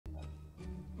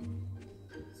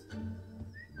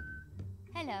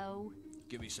Hello.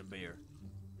 Give me some beer.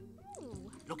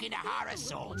 Looking to hire a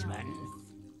swordsman.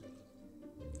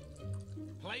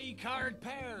 Play card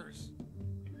pairs.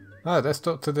 Alright, let's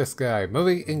talk to this guy.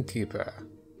 Murray Innkeeper.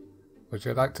 Would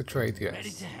you like to trade? Ready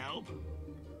Yes. to help?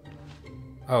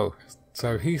 Oh,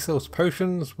 so he sells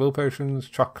potions, will potions,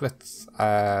 chocolates,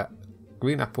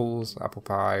 green apples, apple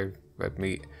pie, red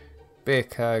meat, beer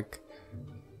keg,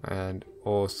 and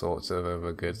all sorts of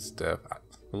other good stuff.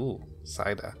 Ooh,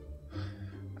 cider.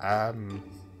 I'm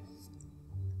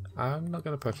not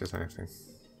going to purchase anything.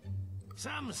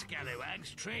 Some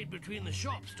scallywags trade between the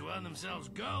shops to earn themselves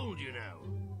gold, you know.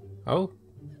 Oh,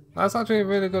 that's actually a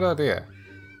really good idea.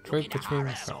 Trade Looking to between hire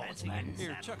a the shops. swordsman.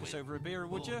 Here, chuck us over a beer,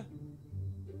 would you?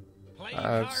 Play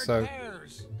so-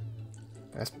 pairs.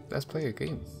 Let's play a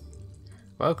game.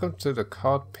 Welcome to the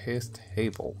card-based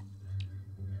table.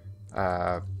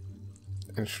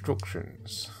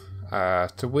 Instructions.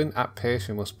 To win at pace,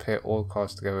 you must pair all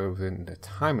cards together within the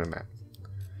time limit.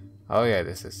 Oh yeah,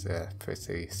 this is a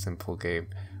pretty simple game.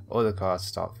 All the cards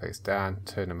start face down,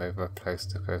 turn them over, place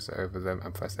the cursor over them,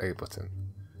 and press A button.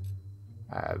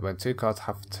 When two cards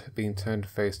have been turned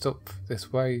face up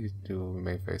this way, you will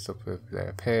remain face up if they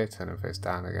appear, turn them face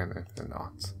down again if they're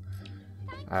not.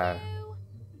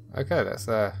 Okay,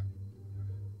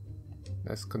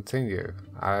 let's continue.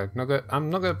 I'm not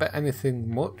gonna bet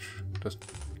anything much. Just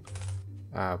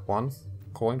one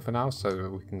coin for now, so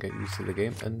we can get used to the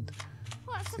game and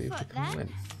What's see if we afoot can then? win.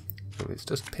 So it's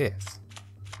just Pierce.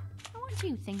 What do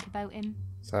you think about him?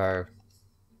 So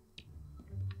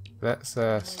let's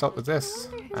start with this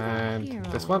and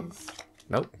this one.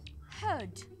 Nope.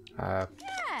 Hood. Yeah.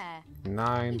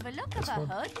 9. Leave a look This of a one.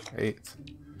 hood. 8.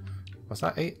 Was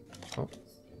that 8? Oh.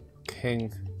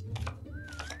 King.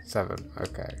 7.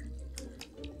 Okay.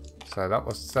 So that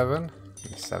was 7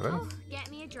 and 7. Oh, get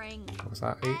me a drink. Was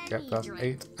that 8? Yep, Any that's drink.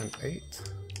 8 and 8.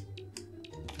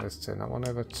 Let's turn that one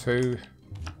over. 2,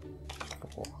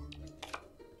 4,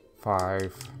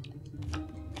 5,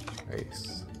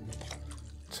 ace.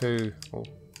 2. Oh,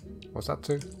 was that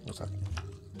 2? Was that?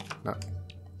 No.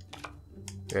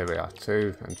 There we are.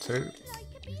 2 and 2. Like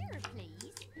a beer,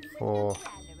 please. 4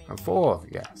 and 4.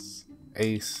 Yes.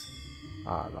 Ace.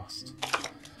 Ah, I lost.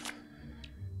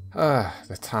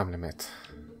 The time limit.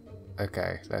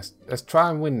 Okay, let's try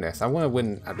and win this. I want to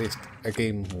win at least a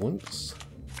game once.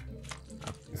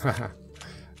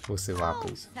 We'll see what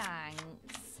happens.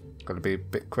 Thanks. Got to be a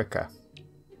bit quicker.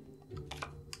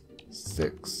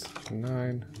 6,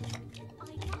 9. I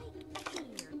like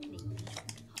beer, please.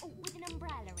 Oh, with an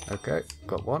umbrella in it. Okay,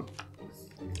 got 1.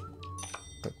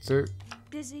 Got 2.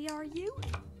 Busy are you?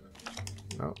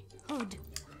 No. Hood.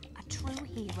 A true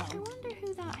hero. I wonder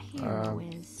who that hero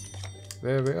is.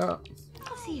 There we are.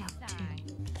 What's he up to?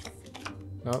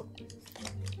 No.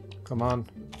 Come on.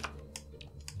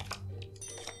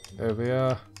 There we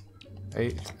are.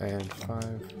 8 and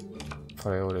 5.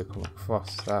 Probably already come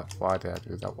across that. Why did I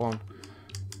do that one?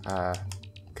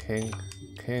 King.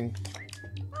 King.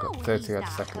 Got Oh, 30 he's odd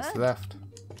that seconds good. left.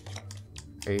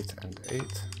 8 and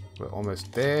 8. We're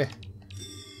almost there.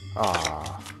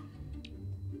 Ah.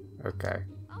 Okay.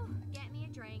 Oh, get me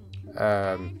a drink.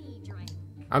 Um, Any drink.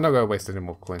 I'm not going to waste any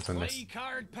more coins on this. Play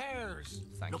card pairs.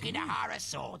 Thank Looking you. to hire a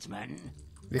swordsman.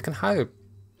 You can hire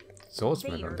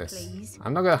swordsmen on Beer, this. please.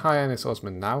 I'm not going to hire any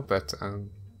swordsmen now, but I'm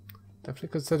definitely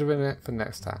considering it for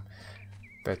next time.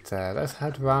 But let's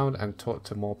head around and talk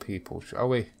to more people, shall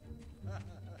we?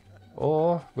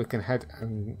 Or we can head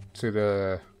to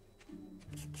the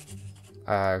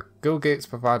guild gates.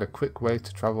 Provide a quick way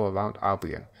to travel around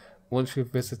Albion. Once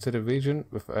you've visited a region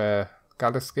with a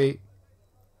Gallus Gate,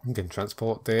 you can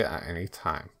transport there at any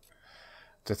time.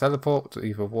 To teleport, to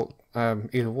either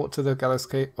walk to the Gallus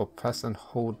Gate or press and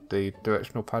hold the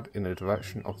directional pad in the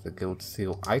direction of the guild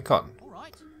seal icon. All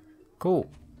right. Cool.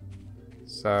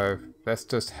 So let's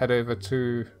just head over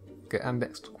to get our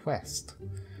next quest.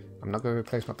 I'm not going to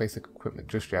replace my basic equipment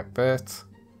just yet, but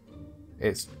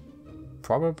it's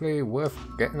probably worth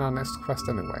getting our next quest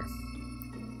anyway.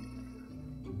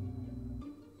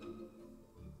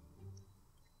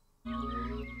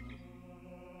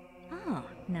 Ah,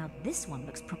 now this one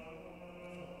looks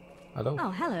Hello?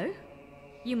 Oh, hello.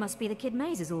 You must be the kid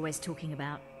Maze is always talking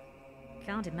about.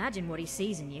 Can't imagine what he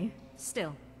sees in you.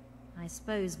 Still, I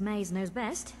suppose Maze knows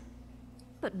best.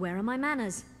 But where are my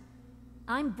manners?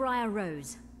 I'm Briar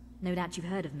Rose. No doubt you've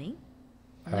heard of me.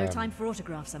 No time for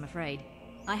autographs, I'm afraid.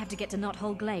 I have to get to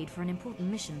Knothole Glade for an important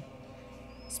mission.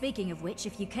 Speaking of which,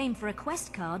 if you came for a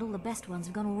quest card, all the best ones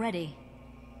have gone already.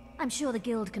 I'm sure the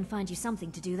guild can find you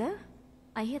something to do, though.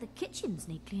 I hear the kitchens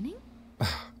need cleaning.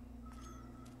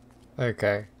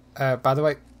 Okay. By the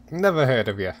way, never heard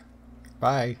of you.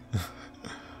 Bye.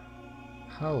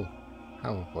 How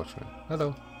unfortunate.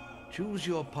 Hello. Choose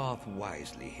your path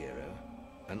wisely, hero.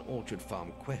 An Orchard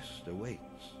Farm quest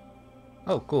awaits.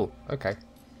 Oh, cool. Okay.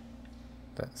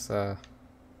 Let's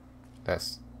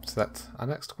select our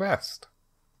next quest.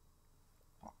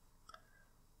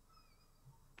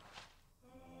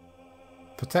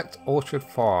 Protect Orchard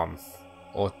Farm,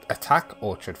 or attack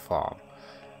Orchard Farm.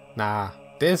 Now,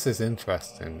 this is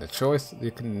interesting. The choice you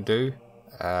can do: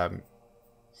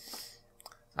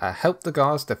 help the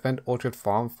guards defend Orchard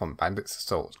Farm from bandits'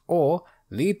 assault, or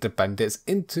lead the bandits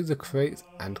into the crates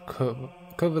and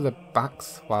cover the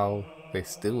backs while they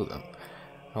steal them.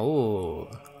 Oh,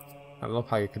 I love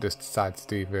how you can just decide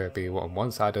to either be on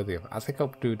one side or the other. I think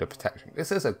I'll do the protection.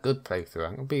 This is a good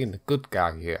playthrough. I'm being the good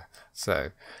guy here.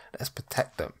 So, let's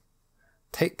protect them.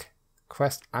 Take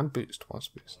quest and boost. What's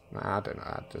boost? Nah, I don't know.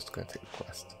 I'm just going to take the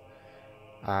quest.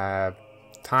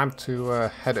 Time to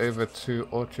head over to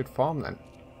Orchard Farm then.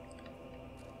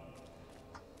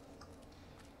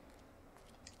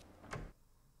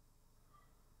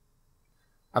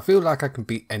 I feel like I can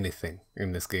beat anything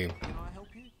in this game.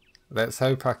 Let's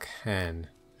hope I can.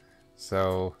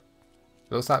 So,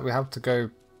 looks like we have to go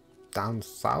down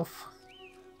south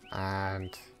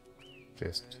and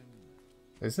just...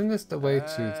 Isn't this the way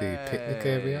to the picnic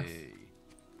area?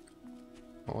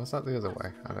 Or was that the other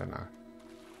way? I don't know.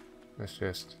 Let's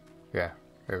just... Yeah,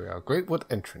 here we are. Greatwood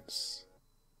entrance.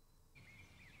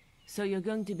 So you're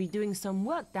going to be doing some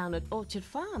work down at Orchard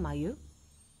Farm, are you?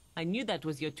 I knew that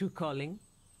was your true calling.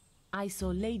 I saw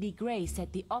Lady Grey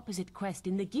set the opposite quest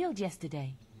in the guild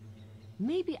yesterday.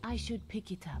 Maybe I should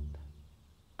pick it up.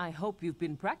 I hope you've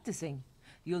been practicing.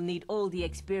 You'll need all the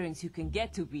experience you can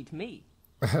get to beat me.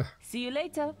 See you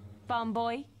later, farm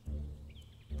boy.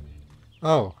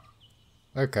 Oh,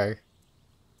 okay.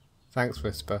 Thanks,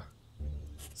 Whisper.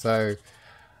 So,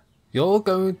 you're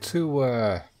going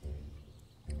to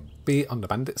be on the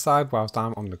bandit side whilst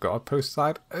I'm on the guard post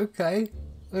side? Okay,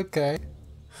 okay.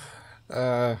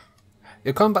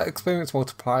 Your combat experience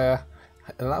multiplier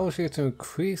allows you to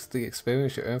increase the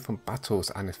experience you earn from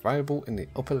battles and is variable in the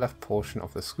upper left portion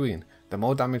of the screen. The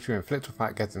more damage you inflict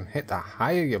without getting hit, the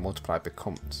higher your multiplier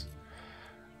becomes.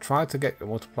 Try to get your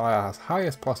multiplier as high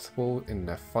as possible in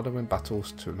the following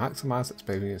battles to maximize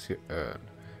experience you earn.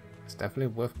 It's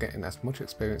definitely worth getting as much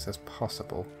experience as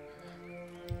possible.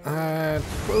 And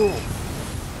boom!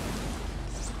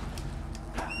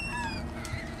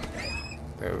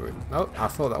 There we go. No, I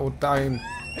thought that would die in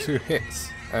 2 hits.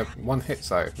 1 hit,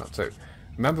 sorry, not 2.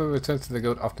 Remember, return to the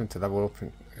guild often to level up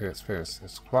in your experience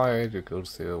is required. Your guild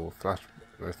seal will flash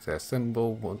with their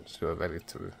symbol once you are ready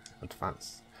to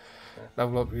advance.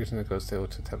 Level up using the guild seal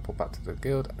to teleport back to the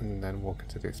guild and then walk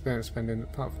into the experience spending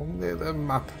platform near the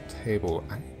map table.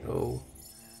 I know.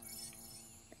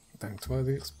 Thanks for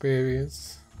the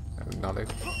experience and knowledge.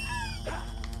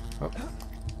 Oh,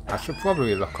 I should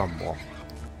probably look on more.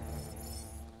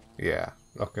 Yeah,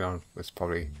 locking on was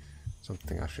probably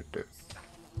something I should do.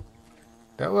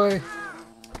 Don't worry.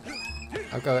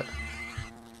 I got it.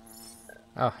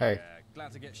 Oh, hey.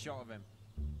 Glad to get shot of him.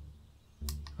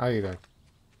 How are you doing?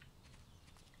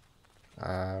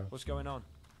 What's going on?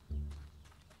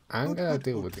 I'm gonna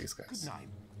deal with these guys. Good night.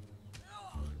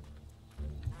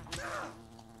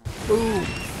 Boom!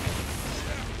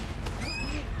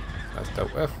 That's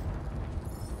dealt with.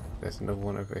 There's another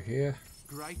one over here.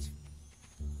 Great.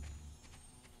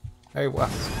 Hey,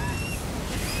 what?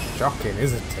 Shocking,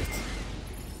 isn't it?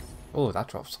 Oh, that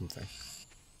dropped something.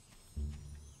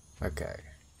 Okay.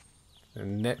 The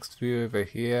next view over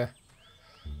here.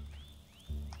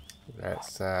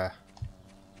 Let's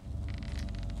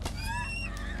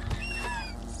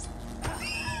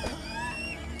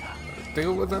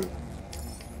deal with them.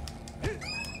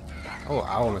 Oh,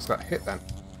 I almost got hit then.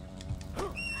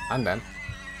 And then.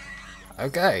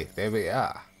 Okay, there we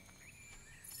are.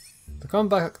 The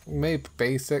combat may be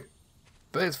basic,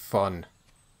 but it's fun.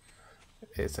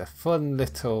 It's a fun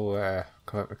little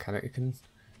combat mechanic. You can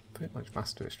pretty much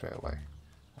master it straight away.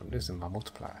 I'm losing my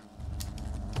multiplier.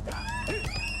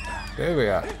 There we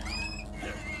are.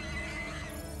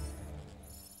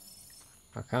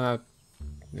 I kind of...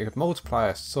 The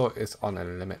multiplier sort is on a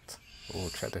limit. Oh,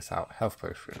 check this out. Health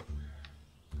potion.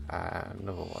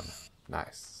 Another one.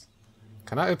 Nice.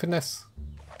 Can I open this?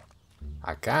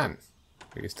 I can.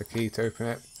 Use the key to open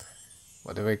it.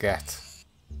 What do we get?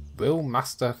 Will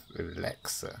Master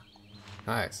Elixir.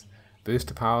 Nice. Boost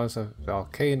the powers of the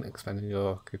arcane, expanding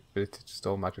your capability to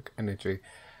store magic energy,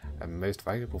 and most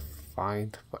valuable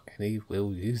find for any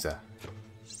will user.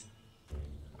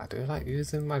 I do like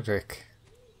using magic.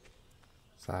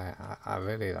 So I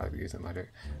really like using magic.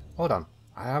 Hold on.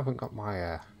 I haven't got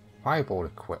my fireball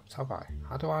equipped, have I?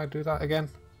 How do I do that again?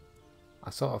 I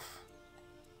sort of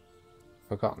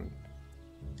forgotten.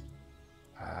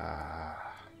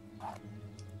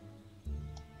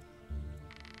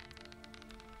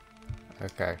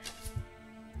 Okay.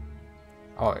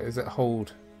 Oh, is it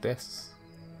hold this?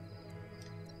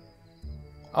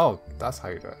 Oh, that's how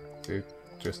you do it. You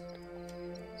just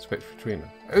switch between them.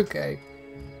 Okay.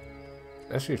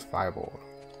 Let's use fireball.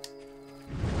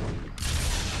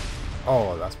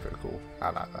 Oh, that's pretty cool. I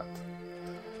like that.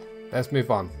 Let's move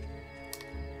on.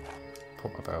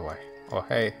 Put my bow away. Oh,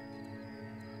 hey.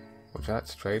 Would you like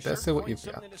to trade? Let's see what you've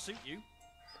got.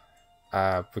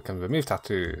 We can remove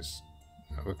tattoos.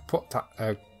 We can put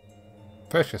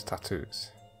purchase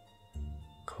tattoos.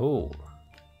 Cool.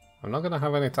 I'm not going to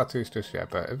have any tattoos just yet,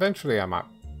 but eventually I might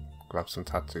grab some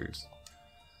tattoos.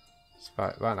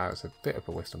 Right now it's a bit of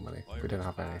a waste of money. We don't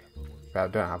have any. I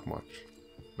don't have much.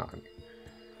 Not any.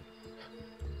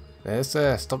 Let's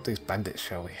stop these bandits,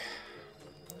 shall we?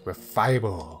 With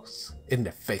fireballs in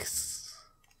the face.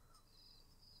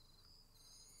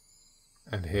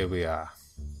 And here we are,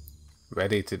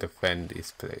 ready to defend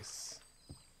this place.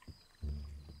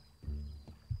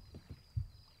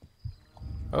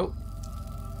 Oh.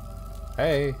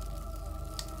 Hey.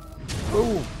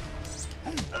 Ooh.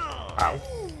 Ow.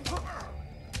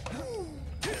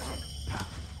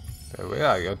 There we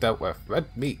are, you're dealt with.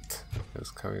 Red meat.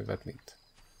 Let's carry red meat.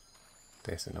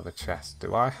 There's another chest.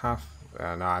 Do I have...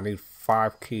 no, I need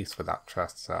 5 keys for that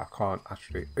chest, so I can't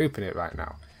actually open it right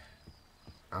now.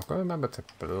 I'm going to remember to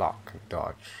block and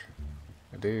dodge.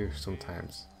 I do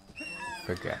sometimes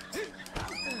forget.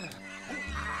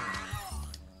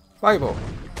 Fireball!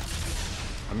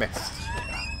 I missed.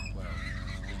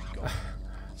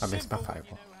 I missed my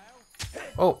fireball.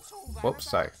 Oh!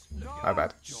 Whoops, sorry. My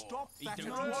bad.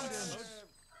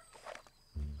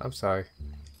 I'm sorry.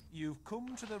 You've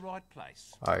come to the right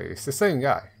place. Oh, it's the same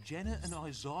guy. Jenna and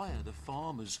Isaiah, the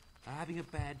farmers, are having a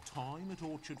bad time at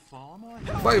Orchard Farm.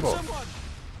 Fireball!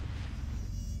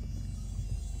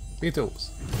 Beetles!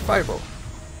 Fireball!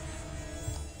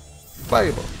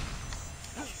 Fireball!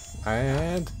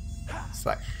 And...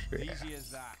 slash. Yeah. Easy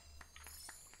as that.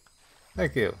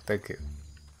 Thank you, thank you.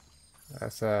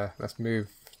 Let's move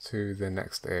to the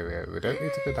next area. We don't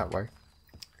need to go that way.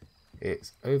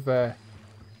 It's over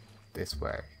this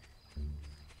way.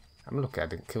 I'm lucky I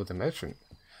didn't kill the merchant.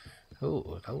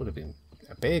 Oh, that would have been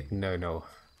a big no-no.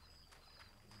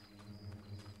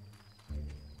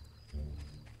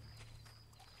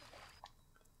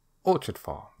 Orchard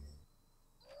Farm.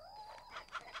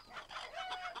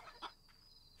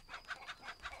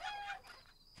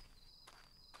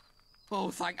 Oh,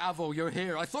 thank Avo you're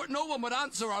here. I thought no one would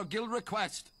answer our guild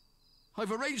request.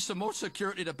 I've arranged some more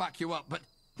security to back you up, but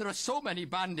there are so many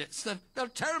bandits that they'll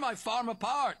tear my farm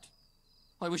apart.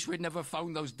 I wish we'd never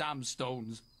found those damn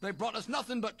stones. They brought us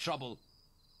nothing but trouble.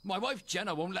 My wife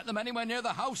Jenna won't let them anywhere near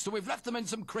the house, so we've left them in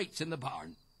some crates in the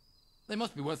barn. They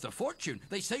must be worth a fortune.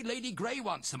 They say Lady Grey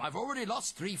wants them. I've already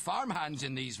lost 3 farmhands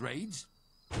in these raids.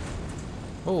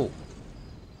 Oh.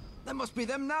 There must be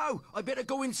them now. I better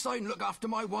go inside and look after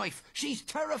my wife. She's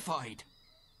terrified.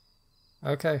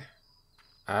 Okay.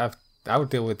 I'll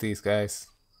deal with these guys.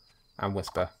 And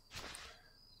Whisper.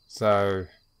 So,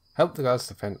 help the guards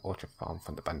defend Orchard Farm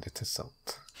from the bandit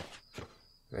assault.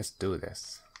 Let's do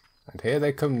this. And here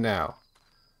they come now.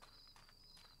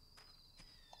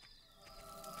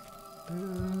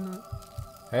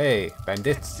 Hey,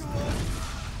 bandits.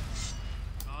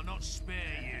 I'll not spare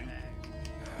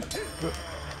you.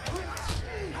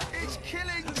 It's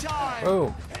killing time.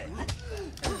 Oh.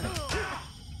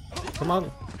 Come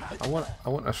on. I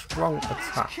want a strong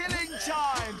attack. Killing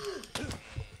time.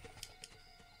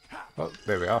 Oh,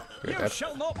 there we are. You're You dead.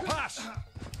 shall not pass.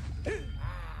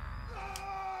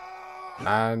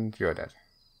 And you're dead.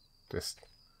 Just...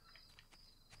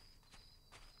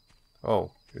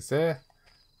 Oh, is there...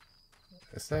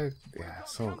 Yeah,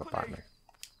 someone got by me.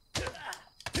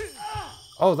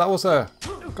 Oh, that was a...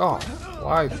 God,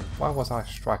 why was I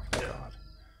striking a guard?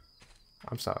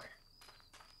 I'm sorry.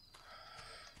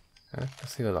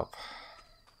 Let's heal it up.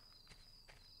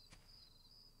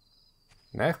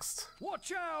 Next.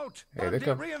 Watch out! Here they Bandit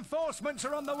come. reinforcements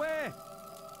are on the way.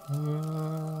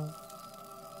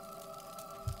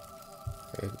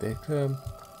 Here they come.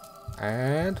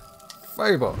 And...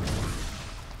 Fireball!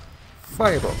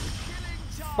 Fireball!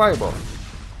 Fireball!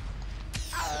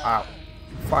 Ow!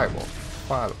 Fireball!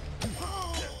 Fireball!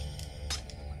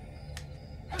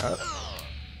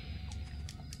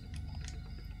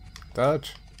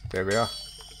 Dodge! There we are.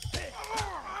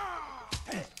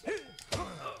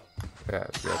 Yeah,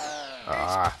 yeah.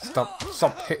 Ah,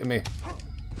 stop hitting me.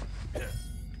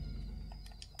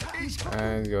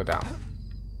 And you're down.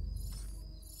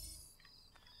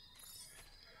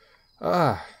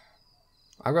 Ah,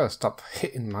 I've got to stop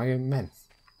hitting my own men.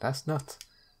 That's not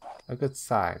a good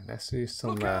sign. Let's use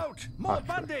some More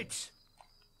bandits!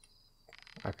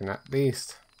 I can at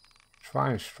least try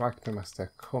and strike them as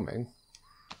they're coming.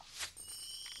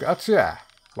 Gotcha!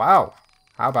 Wow!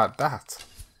 How about that?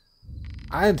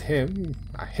 And him.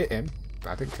 I hit him, but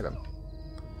I didn't kill him.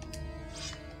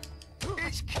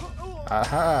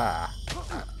 Aha!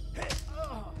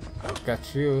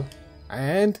 Got you.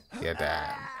 And you're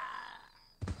down.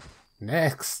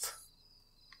 Next!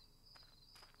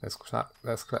 Let's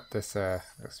collect this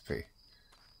XP.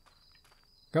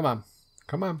 Come on.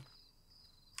 Come on.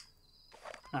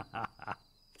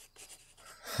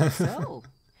 So,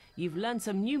 you've learned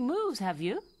some new moves, have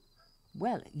you?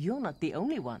 Well, you're not the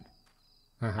only one.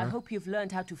 I hope you've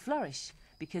learned how to flourish,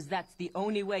 because that's the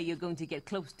only way you're going to get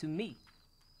close to me.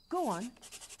 Go on,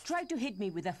 try to hit me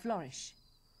with a flourish.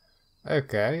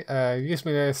 Okay, use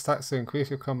melee stats to increase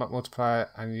your combat multiplier,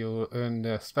 and you'll earn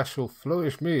the special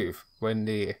flourish move when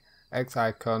the X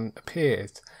icon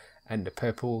appears and the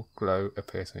purple glow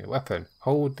appears on your weapon.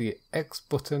 Hold the X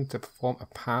button to perform a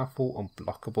powerful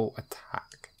unblockable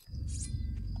attack.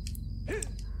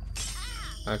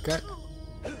 Okay.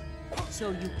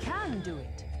 So you can do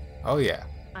it. Oh yeah.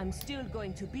 I'm still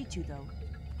going to beat you though.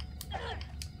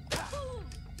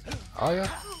 Oh yeah.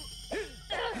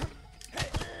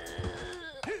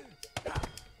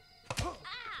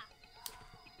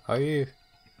 Are you?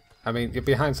 I mean, you're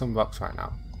behind some rocks right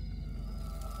now.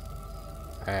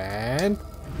 And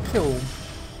kill.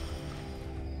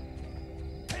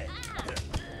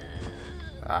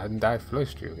 And I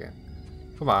flushed you again.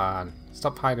 Come on,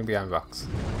 stop hiding behind rocks.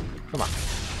 Come on.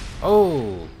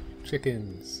 Oh,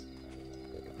 chickens.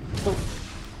 Oh.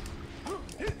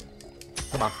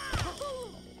 Come on.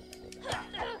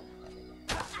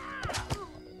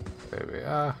 There we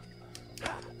are.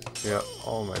 You're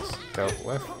almost dealt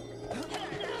with.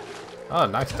 Oh,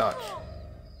 nice dodge.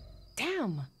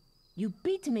 Damn! You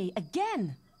beat me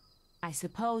again! I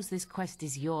suppose this quest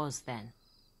is yours then.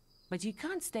 But you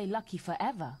can't stay lucky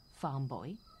forever, farm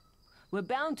boy. We're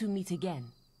bound to meet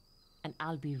again. And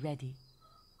I'll be ready.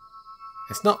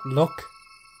 It's not luck.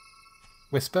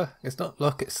 Whisper, it's not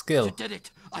luck, it's skill. You did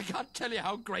it! I can't tell you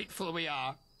how grateful we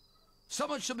are.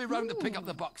 Someone should be round to pick up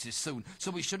the boxes soon,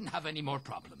 so we shouldn't have any more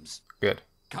problems. Good.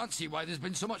 Can't see why there's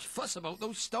been so much fuss about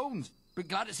those stones. Be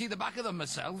glad to see the back of them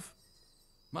myself.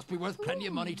 Must be worth plenty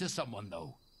of money to someone,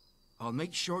 though. I'll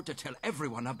make sure to tell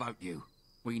everyone about you.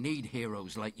 We need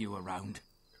heroes like you around.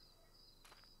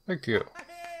 Thank you.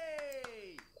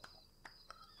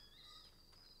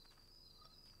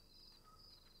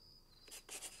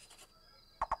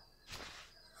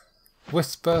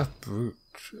 Whisper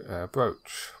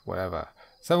brooch, whatever.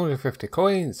 750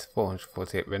 coins,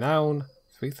 448 renown,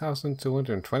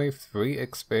 3,223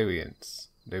 experience.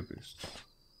 No boost.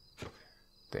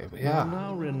 There we are.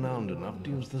 Now renowned enough to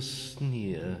use the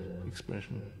sneer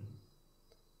expression.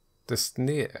 The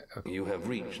sneer. You have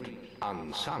reached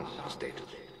unsung status.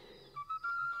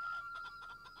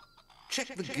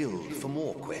 Check the guild for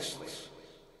more quests.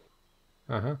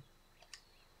 How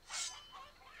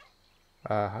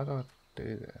do I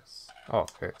do this? Oh,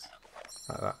 it's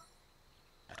like that.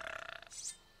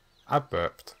 I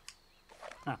burped.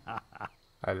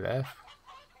 I left.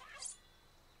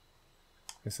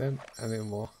 Is there any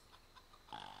more?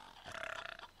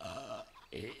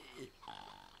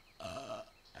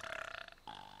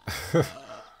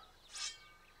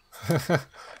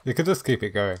 You could just keep it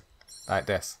going like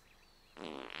this.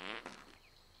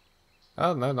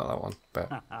 Oh no, not that one.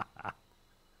 But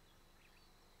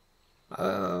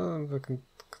we can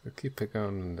keep it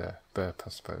going and burp, I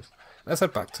suppose. Let's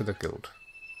head back to the guild.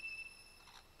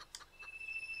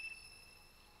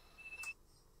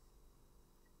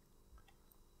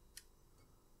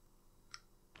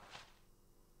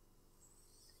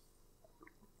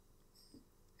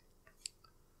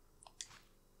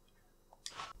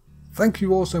 Thank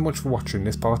you all so much for watching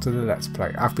this part of the Let's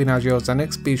Play. I've been your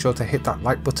Xenix. Be sure to hit that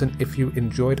like button if you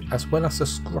enjoyed, as well as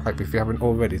subscribe if you haven't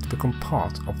already to become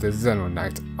part of the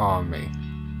Xenonite army.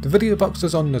 The video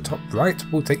boxes on the top right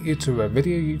will take you to a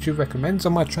video YouTube recommends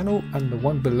on my channel, and the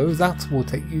one below that will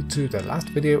take you to the last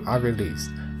video I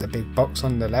released. The big box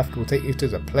on the left will take you to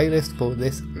the playlist for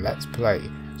this Let's Play.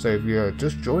 So if you're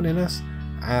just joining us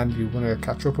and you want to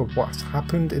catch up with what's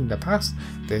happened in the past,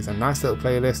 there's a nice little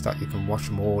playlist that you can watch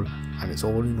them all, and it's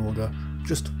all in order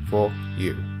just for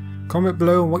you. Comment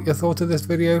below on what you thought of this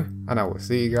video, and I will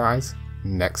see you guys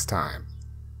next time.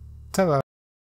 Ta-ra!